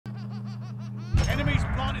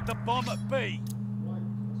planted the bomb at B.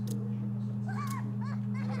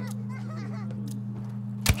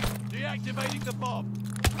 Deactivating the bomb.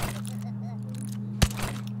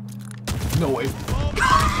 No way.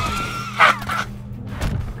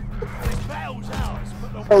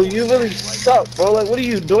 Oh, you really suck, bro. Like, what are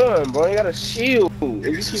you doing, bro? You got a shield.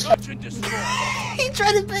 He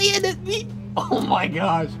tried to play it at me. Oh my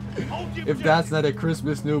gosh. If that's not a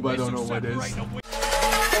Christmas noob, I don't know what is.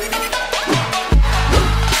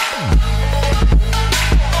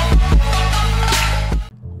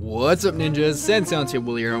 What's up, ninjas? Sensei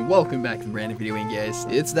Untable here, and welcome back to the brand new video game, guys.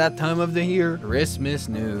 It's that time of the year, Christmas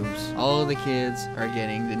noobs. All the kids are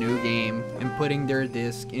getting the new game and putting their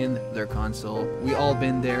disc in their console. We all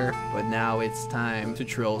been there, but now it's time to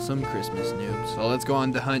troll some Christmas noobs. So let's go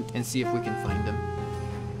on the hunt and see if we can find them.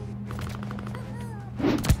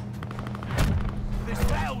 This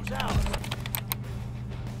bell's out.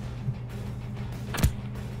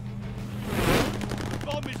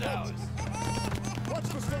 Bomb is ours.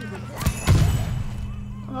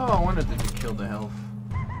 Oh, I wanted to kill the health.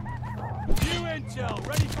 New intel,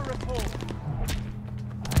 ready for report.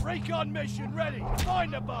 Recon mission ready.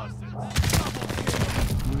 Find the bastards. Double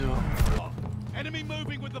kill. No. Enemy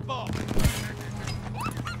moving with the bomb.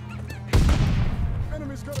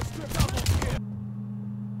 Enemy's got a strip. Double kill.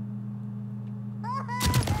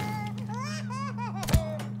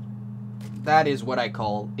 That is what I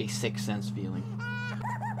call a sixth sense feeling.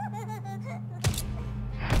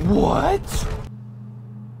 What?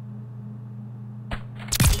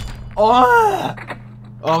 Oh!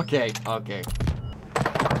 Okay, okay.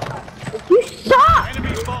 You suck!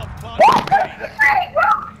 Enemy bomb What the frick, bro?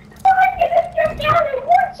 I'm gonna jump down and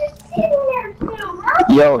watch just sitting there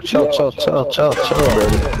too. Yo, chill, bro.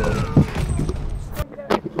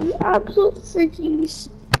 You absolute freaking.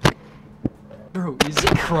 Bro, is he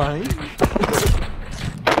crying?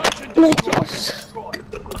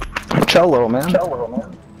 Chill, little man.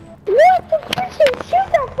 What the freaking shoot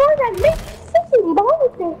that ball that makes freaking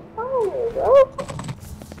balls and fire, bro?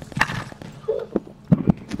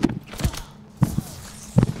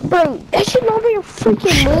 Bro, that should not be a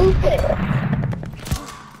freaking move.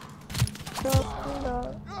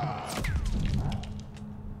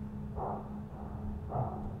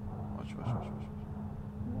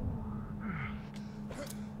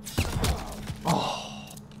 Watch.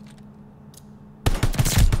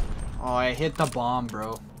 Oh, I hit the bomb,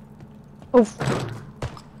 bro. Oof.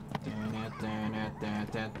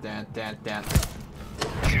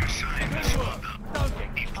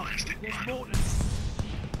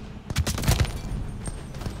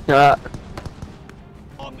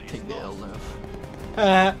 Take the L left.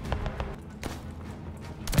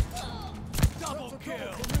 Double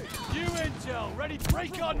kill. New intel, ready.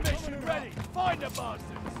 Recon mission ready. Find the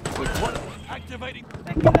bastards. Wait, what? Activating.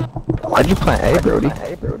 Why'd you plant A, Brody?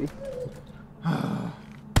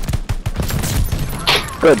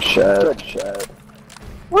 Good shit.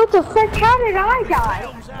 What the frick? How did I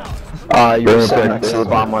die? You were sitting next to the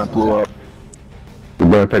bomb when it blew up. You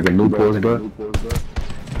better pick a new pose, bro.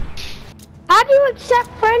 How do you accept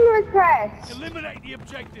friend requests? Eliminate the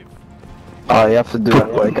objective. You have to do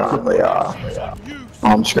it like on the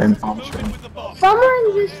home screen. Moving with the bomb.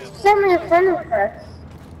 Someone just sent me a friend request.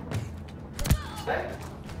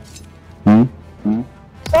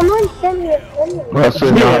 Someone sent me a friend request. Well, so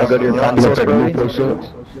now I go to your friends list, bro.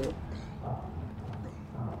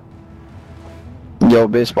 Yo,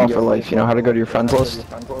 baseball for life. You know how to go to your friends list?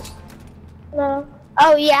 No.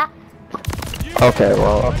 Oh yeah. Okay,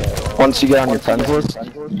 well, once you get on your friends list,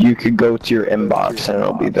 you could go to your inbox and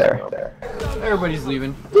it'll be there. Everybody's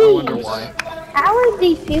leaving. I wonder why. How are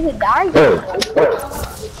these people dying? No,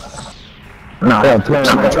 yeah, I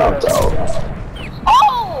dropped out.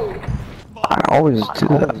 Oh! I always do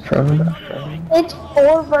that, bro. It's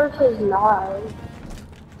 4 versus 9.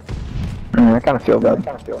 I kind of feel bad.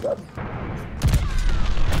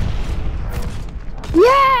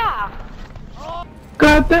 Yeah!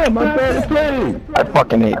 God damn, I'm bad to play! I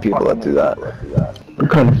fucking hate people that do that. What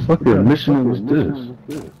kind of fucking mission was this?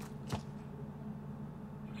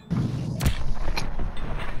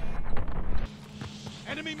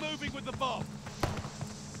 Enemy moving with the bomb.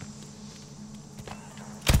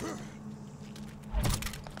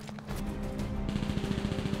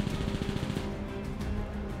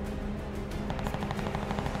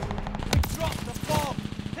 Drop the bomb.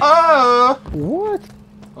 What?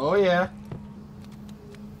 Oh yeah.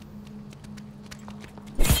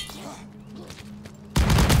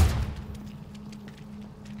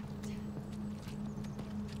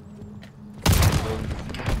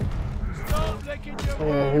 Stop licking your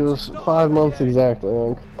Yeah, he was 5 months exactly.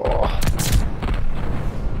 Oh.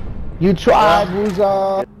 You tried,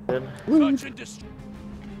 Wuza. Search and destroy.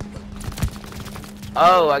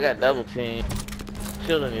 Oh, I got double team.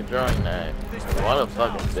 Shielding your throwing knife. What a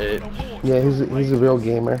fucking bitch. Yeah, he's a real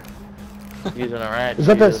gamer. Using a rat. Is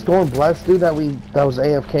that shield. Storm Blast dude that was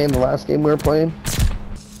AFK in the last game we were playing?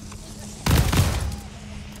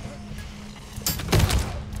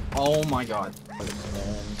 Oh my god.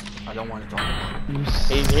 I don't want to talk about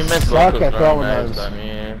it. He missed Suck both at of throwing knives, those. I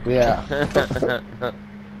mean. Yeah.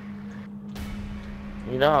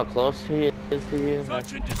 You know how close he is to you?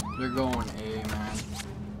 Search and destroy. They're going A, man.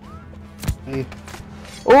 Hey.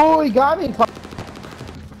 Oh, he got me.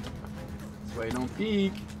 Wait, don't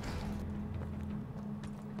peek.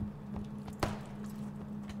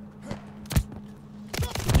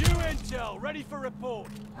 New intel, ready for report.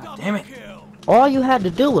 Double damn it. kill. All you had to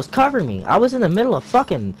do was cover me. I was in the middle of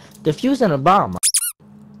fucking defusing a bomb.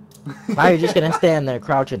 Now you're just gonna stand there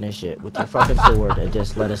crouching and shit with your fucking sword and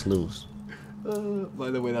just let us lose.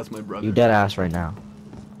 By the way, that's my brother. You dead ass right now.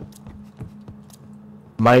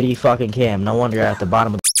 Mighty fucking Cam. No wonder you're at the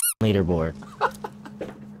bottom of the leaderboard.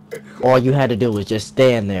 All you had to do was just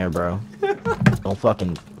stand there, bro. Don't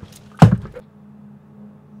fucking...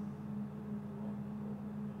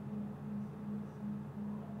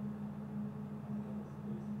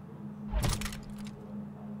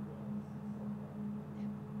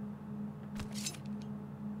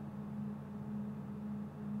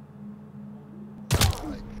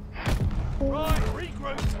 Right,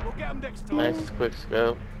 regroup. We'll get them next time. Nice quick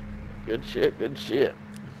scope. Good shit, good shit.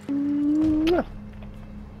 Mwah.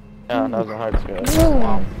 Yeah, that was a hard scope.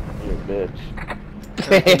 Wow. You a bitch.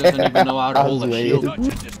 He doesn't even know how to hold a shield. Search and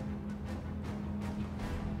destroy.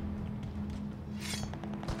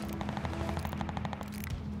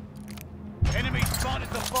 Enemy spotted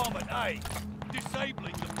the bomb at A.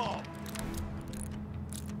 Disabling the bomb.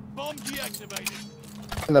 Bomb deactivated.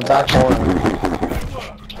 In the back corner. Good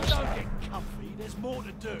work. Don't get comfy. There's more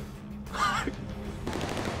to do.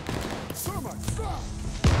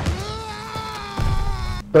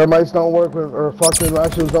 Thermites don't work with, or fucking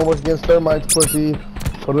ratios don't work against thermites, pussy.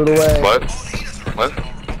 Put it away. What? What?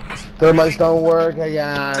 Thermites don't work, hey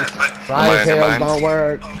guys. Fire tails don't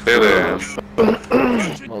work. It is.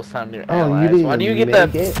 Most time you're Oh, you allies. didn't Why do you even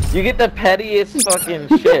get make the you get the pettiest fucking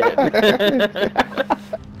shit?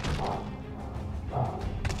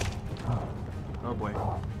 Oh boy.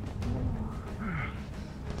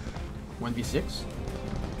 1v6?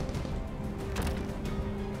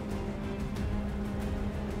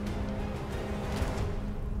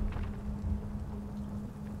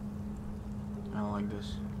 I don't like this.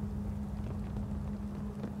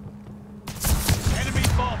 Enemy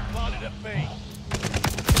bomb planted at B.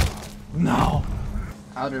 No!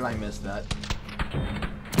 How did I miss that?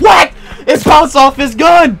 What?! It bounced off his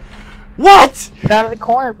gun! What?! Out of the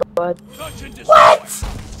corner, bud. Search and destroy. What?!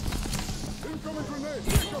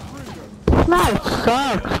 That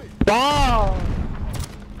sucks. Wow.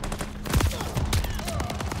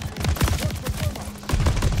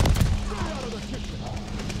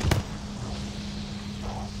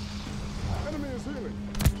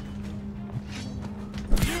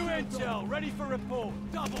 New intel, ready for report.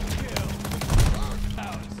 Double kill.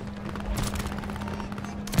 Ours.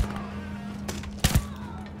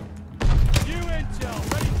 New intel,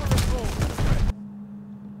 ready for report.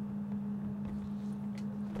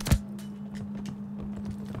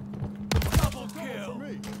 Double kill.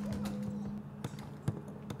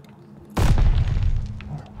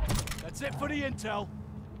 That's it for the intel.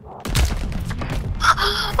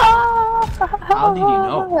 How did he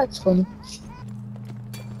know? That's funny.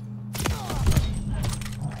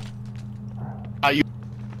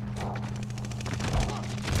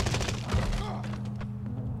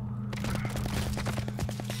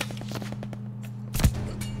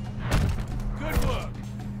 Good work.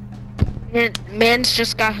 Man's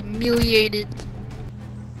just got humiliated.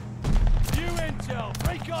 New intel,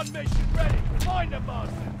 recon mission ready. Find the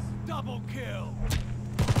bastards. Double kill.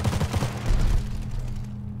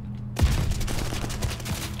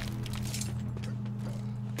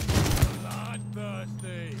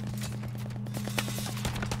 Bloodthirsty.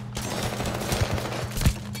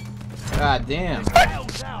 God damn.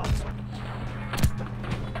 Hell's out.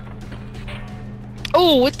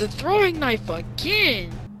 Oh, with the throwing knife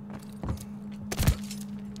again.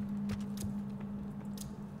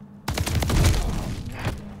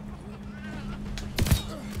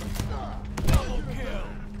 Double kill.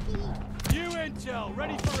 New intel,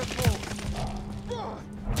 ready for report.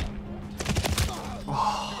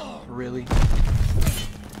 Really?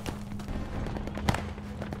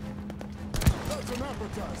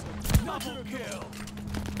 Double kill.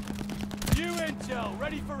 New intel. intel,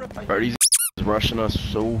 ready for repair. Bro, these rushing us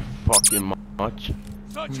so fucking much.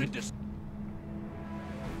 Search and destroy.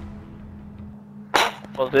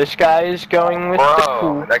 Well, this guy is going with the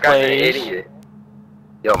cool that guy's an plays. idiot.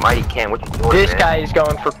 Yo, Mighty Cam, what you doing, This man? guy is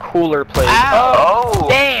going for cooler plays. Ow. Oh,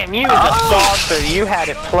 damn, you was a saucer. You had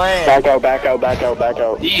it planned. Back out, back out, back out, back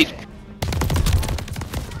out.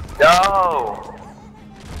 No.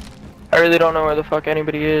 I really don't know where the fuck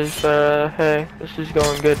anybody is. Hey, this is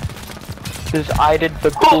going good. Because I did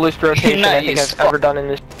the coolest rotation I think I've ever done in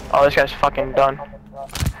this. Oh, this guy's fucking done.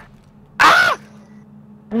 Ah!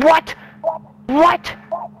 What? What?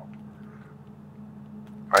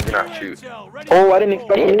 Why'd you not shoot? Oh, I didn't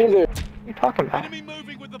expect it either. What are you talking about? Enemy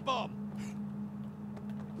moving with the bomb.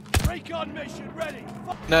 Recon mission ready.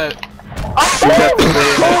 No.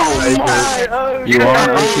 Oh, You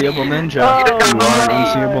are Unseeable Ninja. You are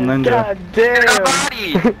Unseeable Ninja. God damn.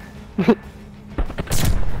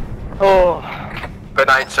 Oh. Good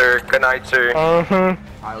night, sir. Good night, sir.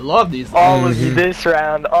 I love these. All of you this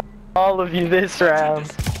round. All of you this round.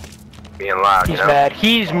 Being loud, He's you know? mad.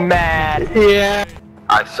 He's mad. Yeah.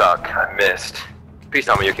 I suck. I missed. Please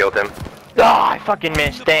tell me you killed him. Oh, I fucking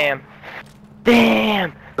missed. Damn.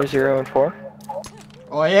 Damn. 0 and 4.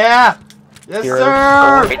 Oh yeah. Yes, 0,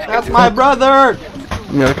 sir. 4. That's my brother.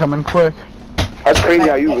 You gotta come in quick. That's crazy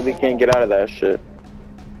how you really can't get out of that shit.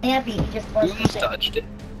 Happy, just Who's touched it?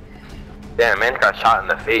 Damn, man got shot in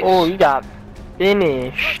the face. Oh, you got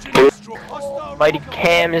finished. Mighty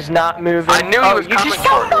Cam is not moving. I knew he was you coming just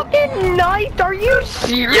got for me. fucking knifed. Are you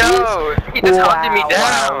serious? Yo, he just hunted me down.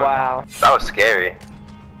 Wow, wow. That was scary.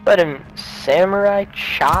 Let him samurai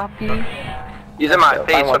chop you. He's in my Yo,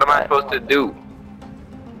 face. I What want am I that. supposed to do?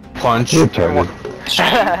 Punch. What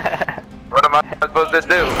am I supposed to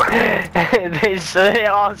do? they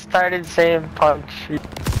all started saying punch.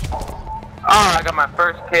 Oh, I got my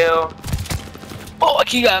first kill. Oh,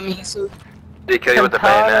 he got me, sir. Did he kill you with the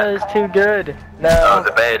Katana bayonet? is too good. No. Oh,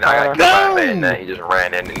 the bayonet. I got killed by the bayonet. He just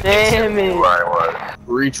ran in and Damn knew it. where I was.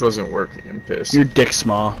 Reach wasn't working. I'm pissed. Your dick's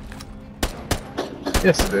small.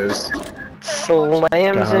 Yes, it is. Slams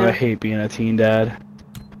God, I him. hate being a teen dad.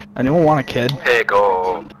 Anyone want a kid?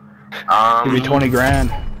 Pickle. Give me 20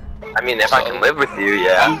 grand. I mean, if I can live with you,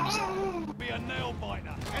 yeah. Be a nail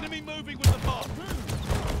biter. Enemy moving with the bomb.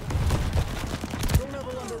 Don't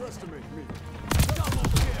ever underestimate me. Double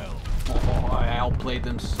kill. Oh, I outplayed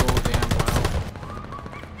them so damn well.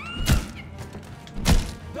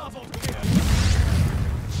 Double kill.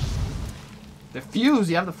 Defuse.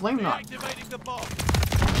 You have the flame knot. Activating the bomb.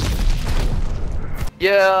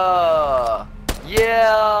 Yeah!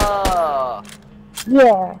 Yeah!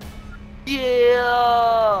 Yeah.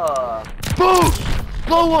 Yeah! Boost!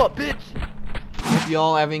 Blow up, bitch! Hope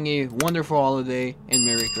y'all having a wonderful holiday and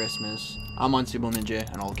Merry Christmas. I'm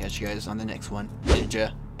UnseeableNinja, and I'll catch you guys on the next one.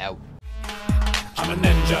 Ninja out. I'm a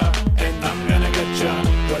ninja, and I'm gonna get ya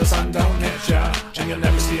where the sun don't hit ya, and you'll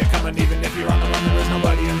never see it coming. Even if you're on the run, there is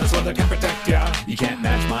nobody in this world that can protect ya. You can't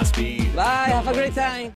match my speed. Bye, have a great time.